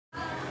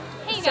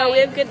So we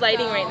have good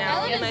lighting right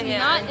now. Ellen is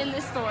not in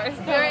this store.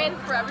 We're in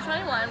Forever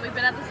 21. We've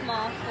been at this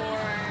mall for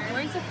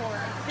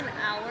an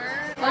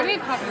hour. Why do we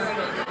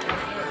copyrighted?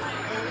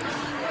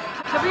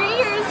 Cover your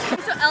ears.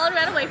 So Ellen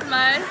ran away from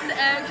us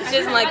and she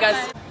doesn't like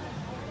us.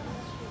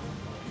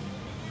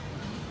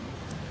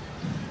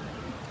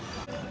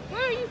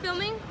 Where are you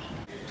filming?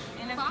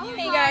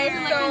 Hey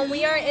guys, so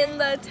we are in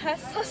the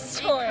Tesla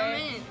store.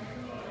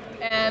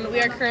 And we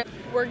are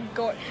we're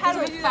going. How do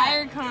we do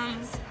fire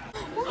comes.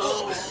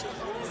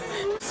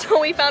 So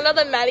we found out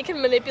that Maddie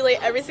can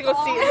manipulate every single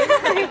seat in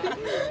this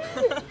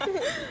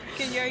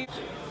thing.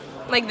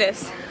 Like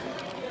this.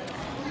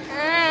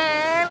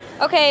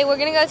 Okay, we're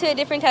gonna go to a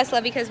different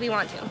Tesla because we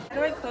want to. How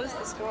do I close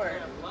the store?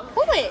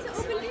 Pull it.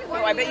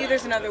 Oh, I bet you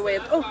there's another way.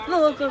 Oh,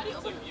 no, look.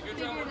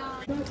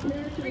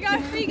 We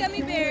got free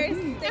gummy bears.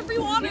 They're free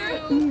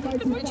water.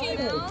 We're cheap.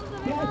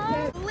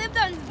 Lived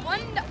on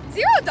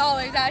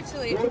 $0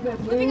 actually.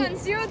 Living on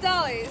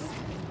 $0.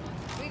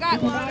 We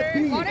got water.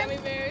 Gummy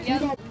bears.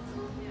 Yep.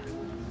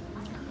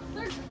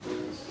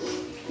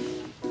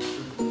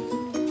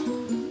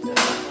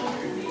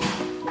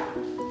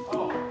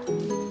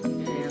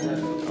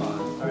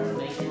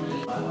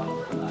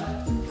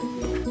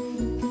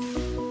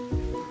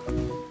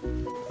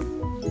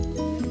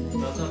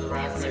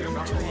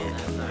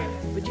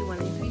 Would you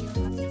want anything?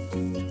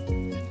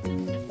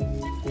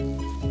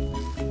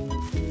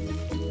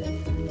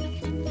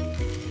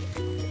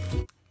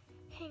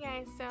 Hey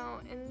guys, so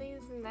in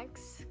these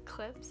next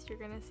clips, you're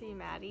gonna see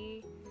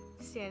Maddie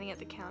standing at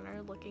the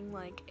counter looking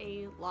like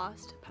a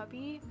lost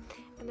puppy.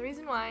 And the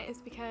reason why is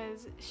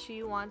because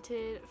she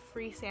wanted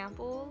free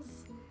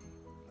samples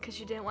because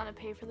she didn't want to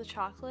pay for the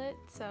chocolate.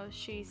 So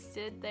she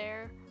stood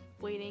there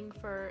waiting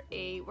for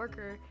a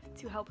worker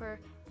to help her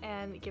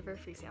and give her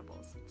free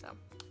samples. So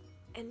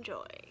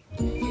enjoy.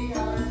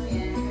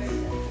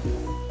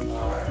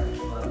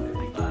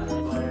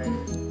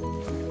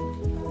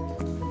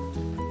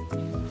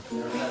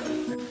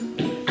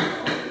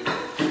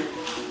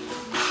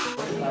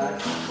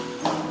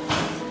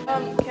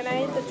 Can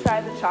I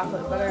try the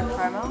chocolate butter and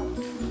caramel?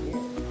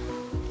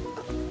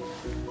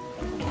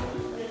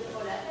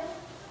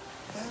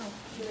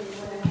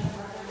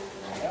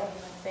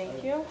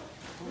 Thank you.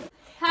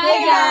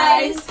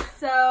 Hi guys!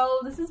 So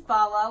this is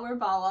Bawa, we're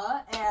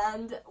Bawa,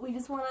 and we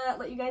just want to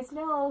let you guys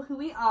know who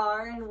we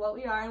are and what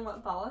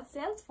Bawa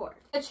stands for.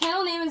 The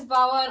channel name is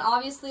Bawa, and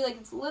obviously like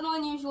it's a little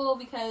unusual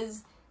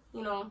because,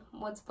 you know,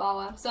 what's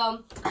Bawa?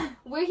 So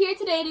we're here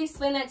today to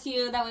explain that to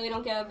you, that way we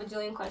don't get a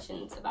bajillion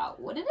questions about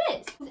what it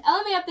is.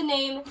 Ella made up the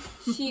name,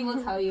 she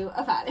will tell you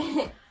about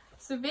it.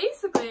 So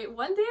basically,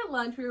 one day at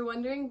lunch, we were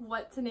wondering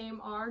what to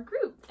name our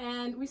group.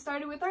 And we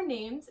started with our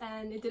names,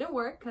 and it didn't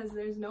work because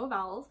there's no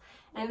vowels.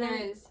 And there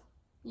is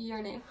your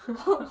name.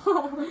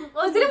 Well,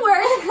 it didn't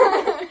work.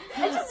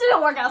 It just didn't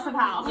work out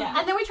somehow. Yeah.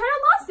 And then we tried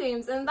our last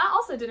names, and that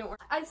also didn't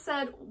work. I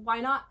said, why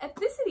not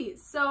ethnicities?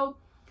 So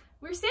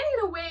we were standing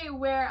in a way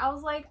where I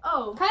was like,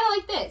 oh. Kind of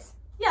like this.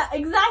 Yeah,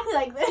 exactly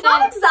like this.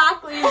 Not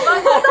exactly, but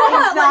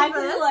somewhat like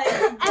this.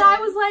 And I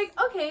was like,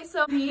 okay,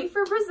 so B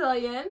for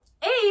Brazilian,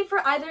 A for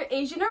either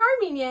Asian or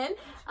Armenian,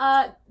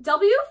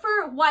 W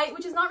for white,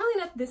 which is not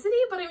really an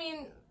ethnicity, but I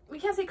mean, we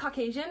can't say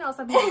Caucasian, or else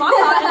that'd be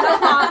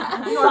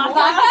Baka,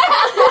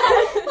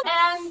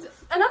 and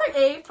another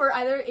A for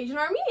either Asian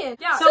or Armenian.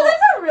 Yeah. So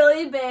there's a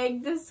really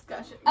big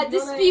discussion. A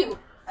dispute.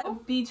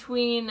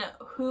 Between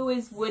who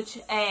is which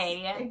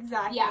A.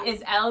 Exactly. Yeah.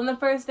 Is Ellen the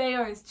first A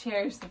or is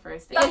Cherish the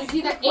first A? It's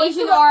either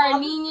Asian or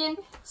Armenian.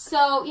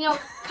 So, you know,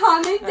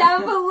 comment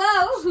down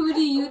below who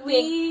do you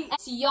think.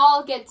 So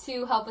y'all get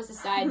to help us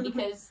decide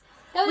because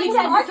that was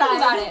arguing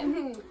about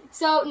it.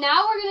 So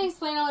now we're going to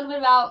explain a little bit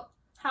about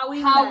how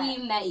we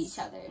met each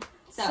other.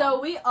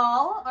 So we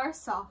all are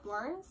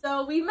sophomores.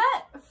 So we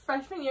met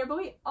freshman year, but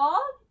we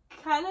all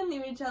kind of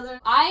knew each other.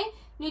 I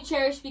knew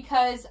Cherish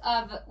because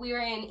we were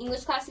in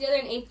English class together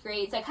in 8th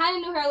grade. So I kind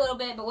of knew her a little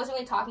bit, but wasn't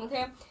really talking with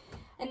her.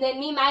 And then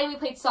me and Maddie, we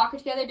played soccer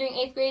together during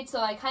 8th grade,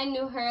 so I kind of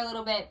knew her a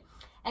little bit.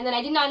 And then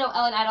I did not know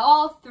Ellen at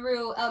all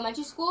through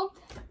elementary school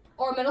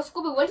or middle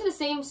school, but we went to the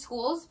same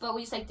schools, but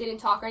we just like didn't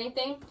talk or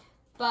anything.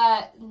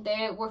 But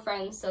they were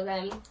friends, so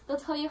then they'll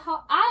tell you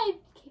how I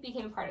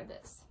became a part of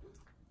this.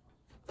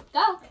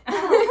 Go.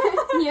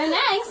 You're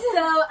next.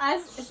 So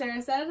as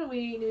Sarah said,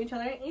 we knew each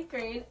other in 8th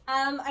grade.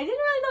 I didn't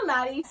really know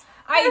Maddie.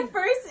 My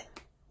first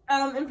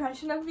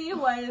impression of me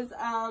was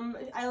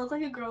I looked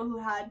like a girl who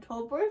had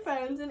 12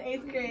 boyfriends in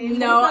 8th grade.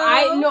 No,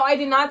 I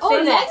did not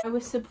say that. Next. I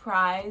was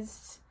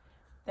surprised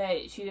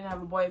that she didn't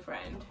have a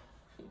boyfriend.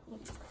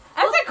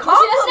 That's a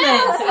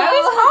compliment. I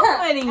was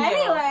complimenting you.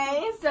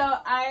 Anyway, so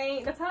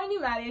that's how I knew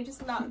Maddie. I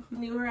just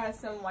knew her as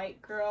some white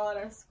girl at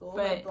our school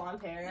with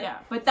blonde hair. Yeah,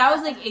 but that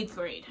was like 8th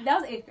grade. That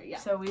was 8th grade, yeah.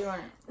 So we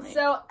weren't. Like,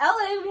 so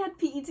Ellen, we had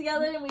PE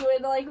together and we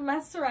would like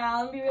mess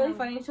around, be really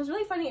funny. She was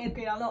really funny in 8th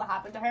grade. I don't know what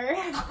happened to her.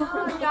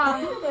 Oh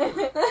yeah.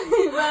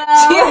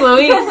 Jeez,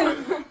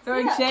 Louise,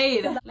 throwing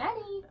shade.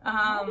 Maddie.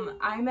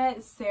 I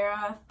met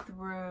Sarah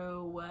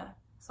through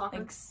Soccer.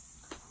 like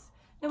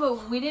no,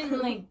 but we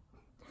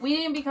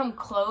didn't become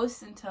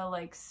close until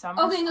like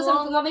summer Okay,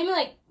 school. no, maybe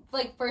like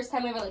like first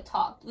time we ever like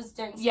talked was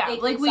during Yeah, 8th like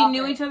grade we soccer.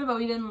 knew each other, but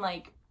we didn't know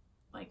each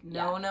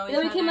Then we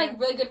other. became like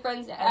really good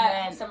friends at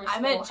And summer then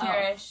school. I met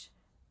Cherish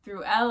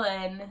through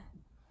Ellen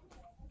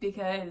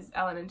because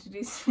Ellen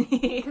introduced me.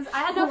 Because I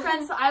had no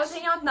friends, so I was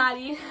hanging out with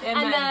Maddie. And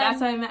then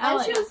that's how I met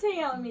Ellen. And she was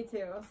hanging out with me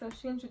too, so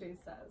she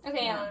introduced us.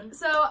 Okay, Yeah. Ellen.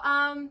 So,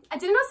 I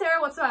didn't know Sarah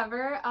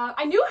whatsoever.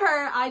 I knew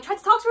her. I tried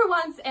to talk to her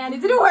once, and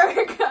it didn't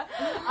work.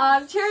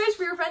 Cherish,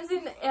 we were friends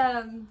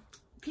in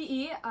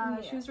PE.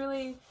 She was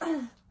really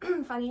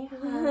funny.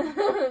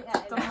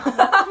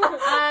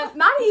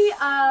 Maddie,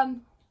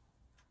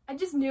 I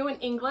just knew in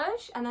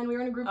English, and then we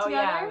were in a group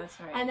together. Yeah, that's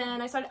right. And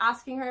then I started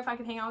asking her if I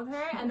could hang out with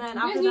her, and then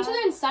You after guys knew each that...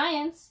 other in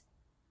science.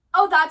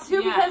 Oh, that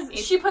too, Yeah, because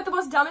she put the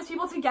most dumbest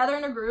people together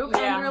in a group,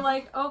 and Yeah. we were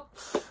like, oh,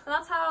 and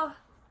that's how...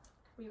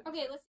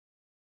 Okay, let's.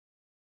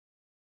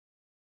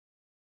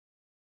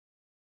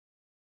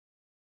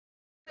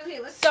 Okay,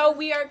 let's. So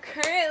we are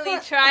currently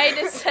trying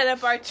to set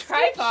up our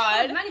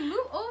tripod. Maddie,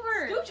 move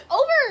over. Scooch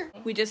over.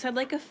 We just had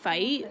like a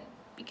fight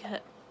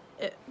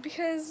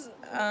because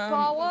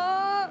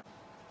Bawa.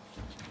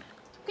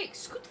 Okay,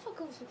 scoot the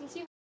fuck over so we can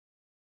see.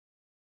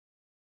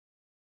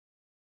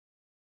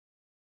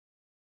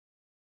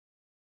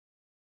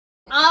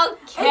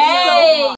 Okay.